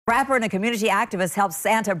Rapper and a community activist helped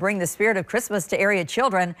Santa bring the spirit of Christmas to area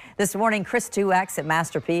children. This morning, Chris 2X at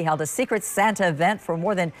Master P held a secret Santa event for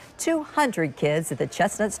more than 200 kids at the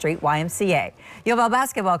Chestnut Street YMCA. U of L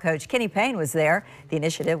basketball coach Kenny Payne was there. The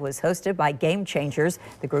initiative was hosted by Game Changers.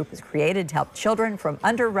 The group was created to help children from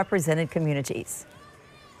underrepresented communities.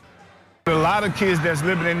 A lot of kids that's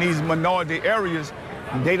living in these minority areas,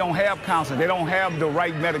 they don't have counseling, they don't have the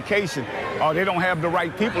right medication, or they don't have the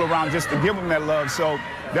right people around just to give them that love. So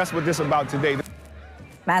that's what this is about today.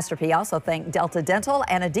 Master P also thanked Delta Dental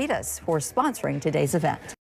and Adidas for sponsoring today's event.